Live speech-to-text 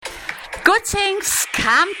Good things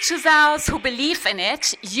come to those who believe in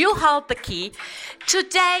it. You hold the key.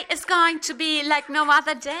 Today is going to be like no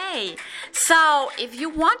other day. So if you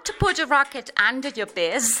want to put a rocket under your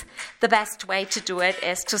biz, the best way to do it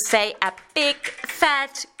is to say a big,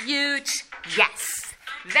 fat, huge yes.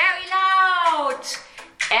 Very loud.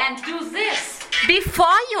 And do this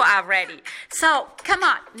before you are ready. So come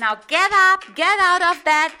on, now get up, get out of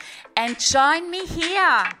bed, and join me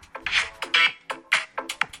here.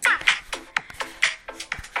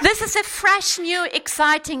 This is a fresh, new,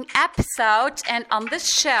 exciting episode, and on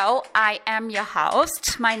this show, I am your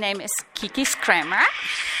host. My name is Kikis Cremer.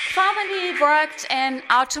 Formerly worked in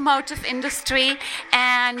automotive industry,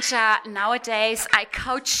 and nowadays I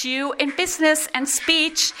coach you in business and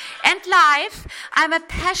speech and life. I'm a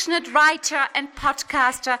passionate writer and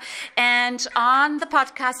podcaster, and on the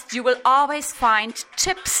podcast you will always find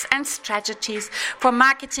tips and strategies for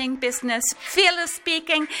marketing, business, fearless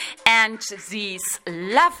speaking, and these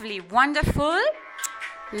lovely, wonderful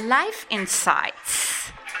life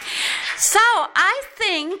insights. So I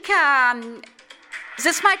think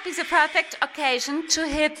this might be the perfect occasion to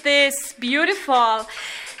hit this beautiful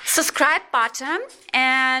subscribe button,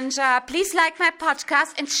 and please like my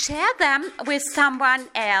podcast and share them with someone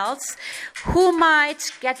else who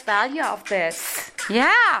might get value of this.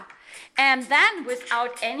 Yeah. And then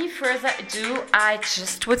without any further ado, I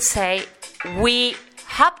just would say we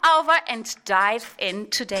hop over and dive in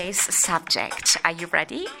today's subject. Are you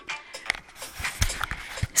ready?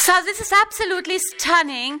 So this is absolutely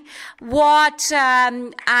stunning what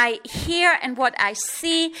I hear and what I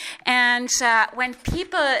see. And when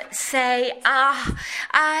people say,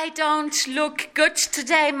 I don't look good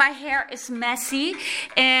today, my hair is messy,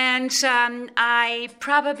 and I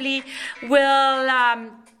probably will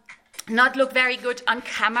not look very good on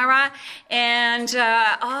camera, and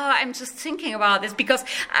I'm just thinking about this, because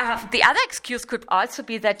the other excuse could also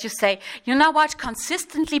be that you say, you know what,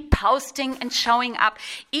 consistently posting and showing up,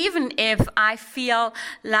 even if I feel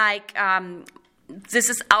like this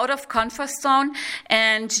is out of comfort zone,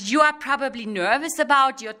 and you are probably nervous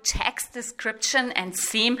about your text description and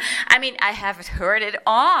theme. I mean, I haven't heard it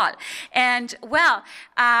all. And well,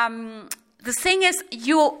 the thing is,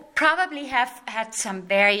 you probably have had some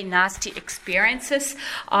very nasty experiences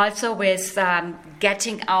also with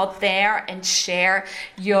getting out there and share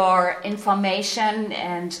your information.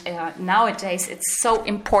 And nowadays, it's so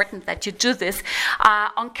important that you do this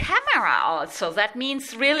on camera also. That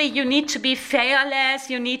means really you need to be fearless.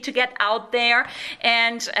 You need to get out there.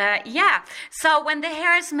 And so when the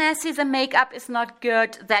hair is messy, the makeup is not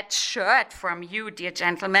good. That shirt from you, dear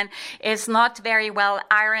gentlemen, is not very well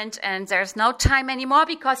ironed, and there's no time anymore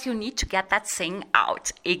because you need to get that thing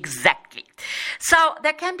out. Exactly. So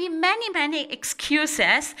there can be many, many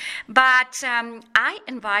excuses, but I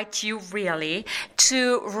invite you really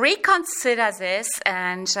to reconsider this,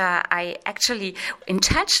 and I actually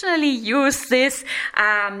intentionally use this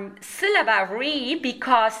syllabary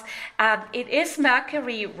because it is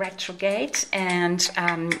Mercury retrograde, and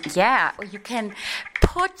you can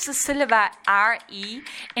put the syllable RE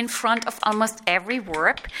in front of almost every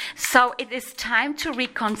verb. So it is time to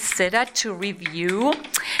reconsider, to review,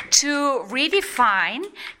 to redefine,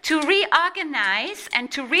 to reorganize,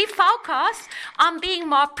 and to refocus on being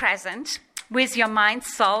more present with your mind,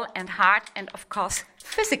 soul, and heart, and of course,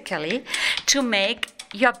 physically, to make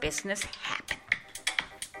your business happen.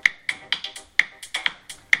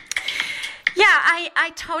 Yeah,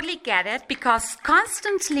 I totally get it, because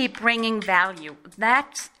constantly bringing value,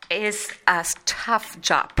 that is a tough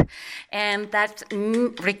job, and that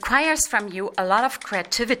requires from you a lot of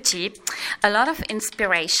creativity, a lot of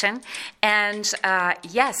inspiration, and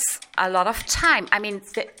a lot of time. I mean,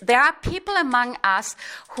 there are people among us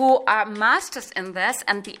who are masters in this,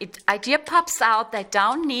 and the idea pops out. They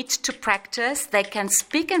don't need to practice. They can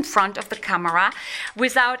speak in front of the camera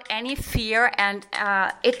without any fear, and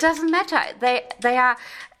it doesn't matter. They are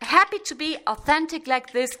happy to be authentic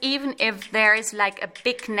like this, even if there is like a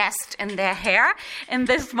big nest in their hair in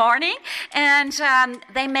this morning, and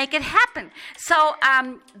they make it happen. So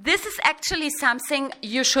this is actually something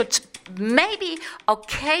you should maybe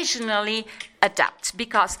occasionally adapt,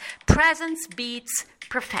 because presence beats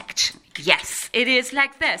perfection. Yes, it is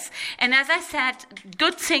like this. And as I said,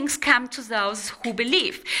 good things come to those who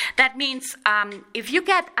believe. That means if you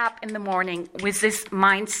get up in the morning with this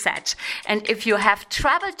mindset, and if you have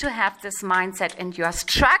trouble to have this mindset and you are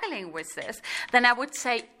struggling with this, then I would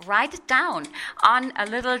say write it down on a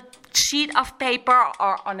little sheet of paper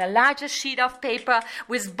or on a larger sheet of paper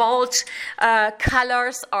with bold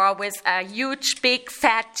colors or with a huge, big,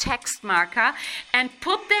 fat text marker, and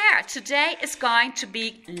put there today is going to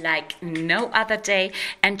be like no other day,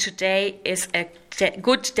 and today is a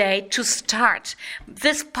good day to start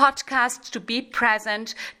this podcast, to be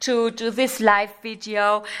present, to do this live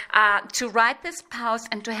video, to write this post,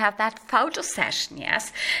 and to have that photo session.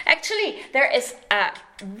 Yes, actually, there is a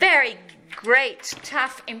very great,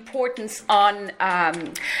 tough importance on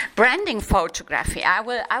branding photography. I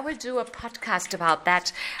will do a podcast about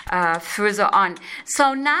that further on.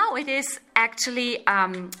 So now it is actually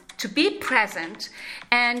to be present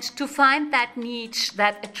and to find that niche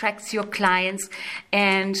that attracts your clients,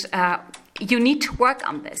 and you need to work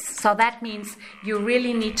on this. So that means you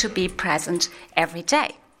really need to be present every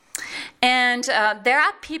day. And there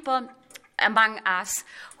are people among us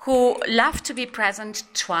who love to be present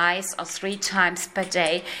 2 or 3 times per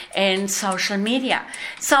day in social media.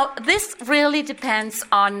 So this really depends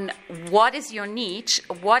on what is your niche,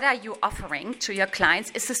 what are you offering to your clients,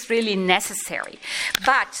 is this really necessary?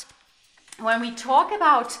 But when we talk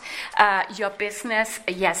about your business,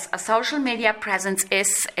 yes, a social media presence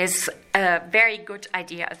is a very good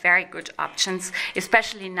idea, a very good option,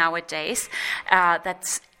 especially nowadays.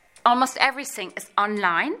 That's almost everything is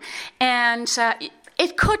online, and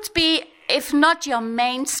it could be, if not your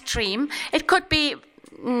mainstream, it could be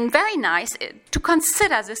very nice to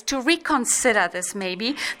consider this, to reconsider this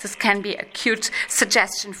maybe. This can be a cute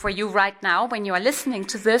suggestion for you right now when you are listening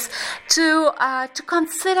to this, to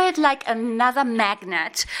consider it like another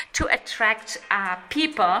magnet to attract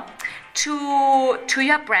people to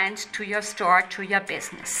your brand, to your store, to your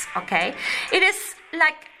business, okay? It is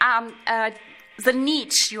like the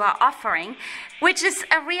niche you are offering, which is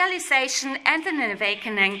a realization and an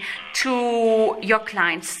awakening to your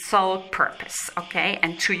client's soul purpose, okay?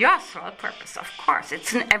 And to your soul purpose, of course.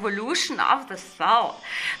 It's an evolution of the soul.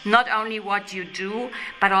 Not only what you do,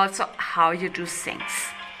 but also how you do things.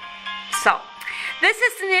 So, this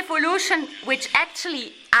is an evolution which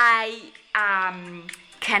actually I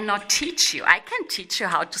cannot teach you. I can teach you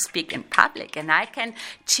how to speak in public, and I can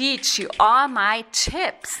teach you all my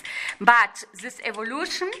tips. But this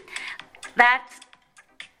evolution, that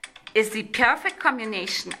is the perfect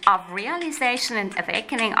combination of realization and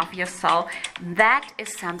awakening of your soul. That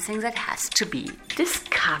is something that has to be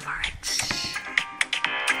discovered.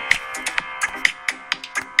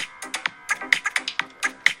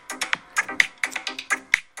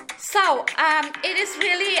 So, it is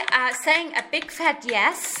really saying a big fat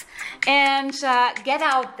yes, and get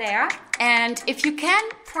out there. And if you can,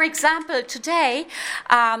 for example, today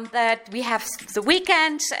that we have the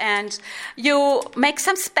weekend, and you make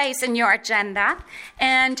some space in your agenda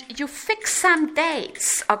and you fix some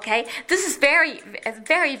dates, okay? This is a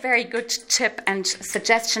very, very good tip and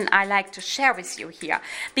suggestion I like to share with you here.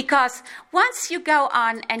 Because once you go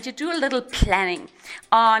on and you do a little planning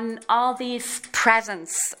on all these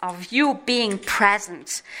presence of you being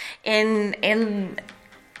present in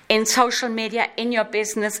social media, in your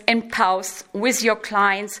business, in posts, with your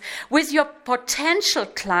clients, with your potential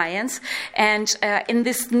clients, and in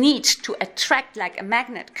this need to attract like a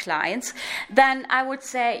magnet clients, then I would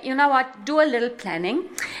say, you know what, do a little planning,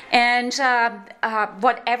 and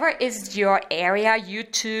whatever is your area,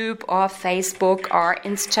 YouTube or Facebook or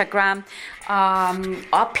Instagram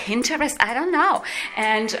or Pinterest, I don't know,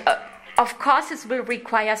 and of course, this will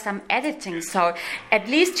require some editing, so at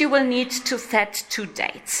least you will need to set 2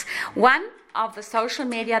 dates. One of the social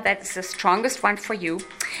media that is the strongest one for you,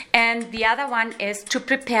 and the other one is to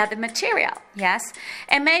prepare the material, yes?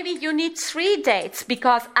 And maybe you need 3 dates,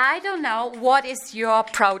 because I don't know what is your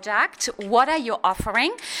product, what are you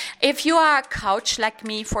offering. If you are a coach like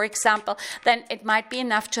me, for example, then it might be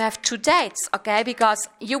enough to have 2 dates, okay? Because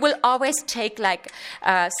you will always take like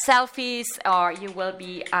selfies, or you will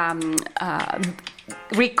be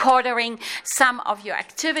recording some of your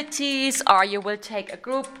activities, or you will take a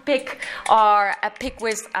group pic or a pic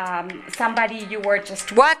with somebody you were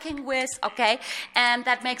just working with, okay? And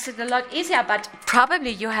that makes it a lot easier, but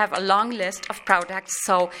probably you have a long list of products,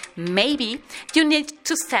 so maybe you need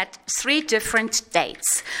to set 3 different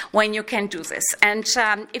dates when you can do this. And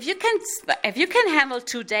if you can handle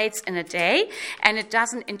 2 dates in a day and it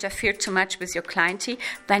doesn't interfere too much with your clientele,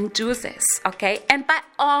 then do this, okay? And by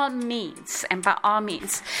all means,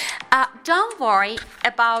 don't worry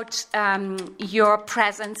about your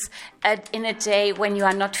presence in a day when you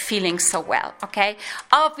are not feeling so well, okay?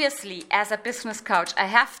 Obviously, as a business coach, I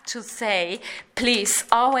have to say, please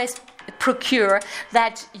always procure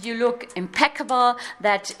that you look impeccable,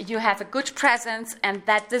 that you have a good presence, and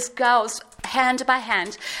that this goes hand by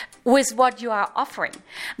hand with what you are offering.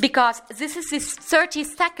 Because this is this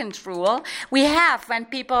 30-second rule we have when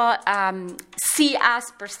people see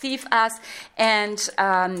us, perceive us, and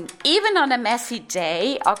even on a messy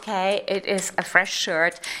day, okay, it is a fresh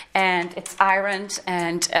shirt and it's ironed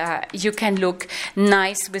and you can look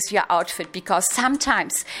nice with your outfit, because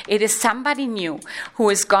sometimes it is somebody new who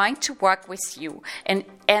is going to work with you,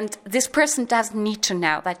 and this person doesn't need to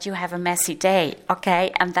know that you have a messy day,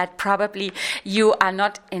 okay, and that probably you are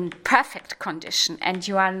not in perfect condition and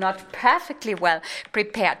you are not perfectly well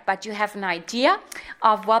prepared, but you have an idea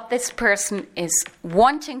of what this person is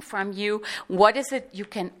wanting from you, what is it you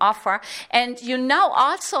can offer, and you know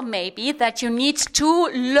also maybe that you need to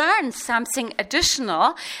learn something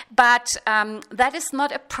additional, but that is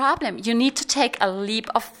not a problem. You need to take a leap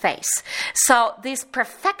of faith. So this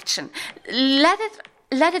perfection, let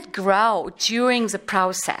it grow during the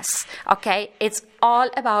process, okay? It's all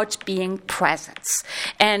about being present.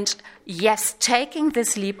 And yes, taking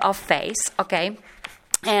this leap of faith, okay?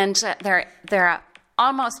 And there are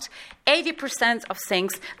almost 80% of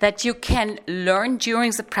things that you can learn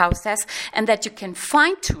during the process and that you can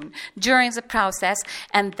fine-tune during the process.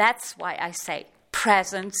 And that's why I say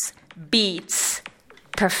presence beats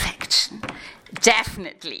perfection.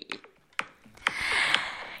 Definitely.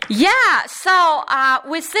 Yeah, so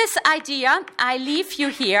with this idea, I leave you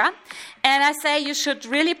here, and I say you should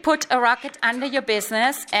really put a rocket under your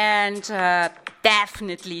business and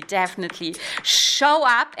definitely show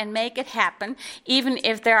up and make it happen, even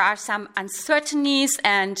if there are some uncertainties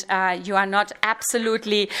and you are not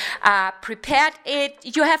absolutely prepared.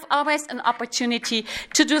 You have always an opportunity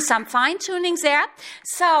to do some fine-tuning there.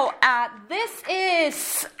 So this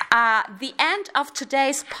is the end of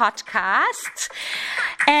today's podcast,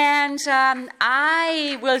 and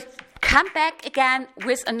I will come back again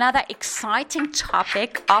with another exciting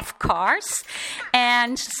topic, of course.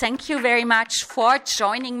 And thank you very much for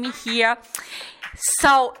joining me here.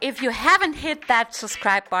 So if you haven't hit that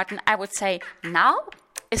subscribe button, I would say now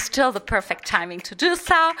is still the perfect timing to do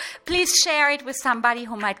so. Please share it with somebody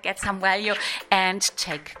who might get some value, and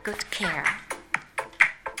take good care.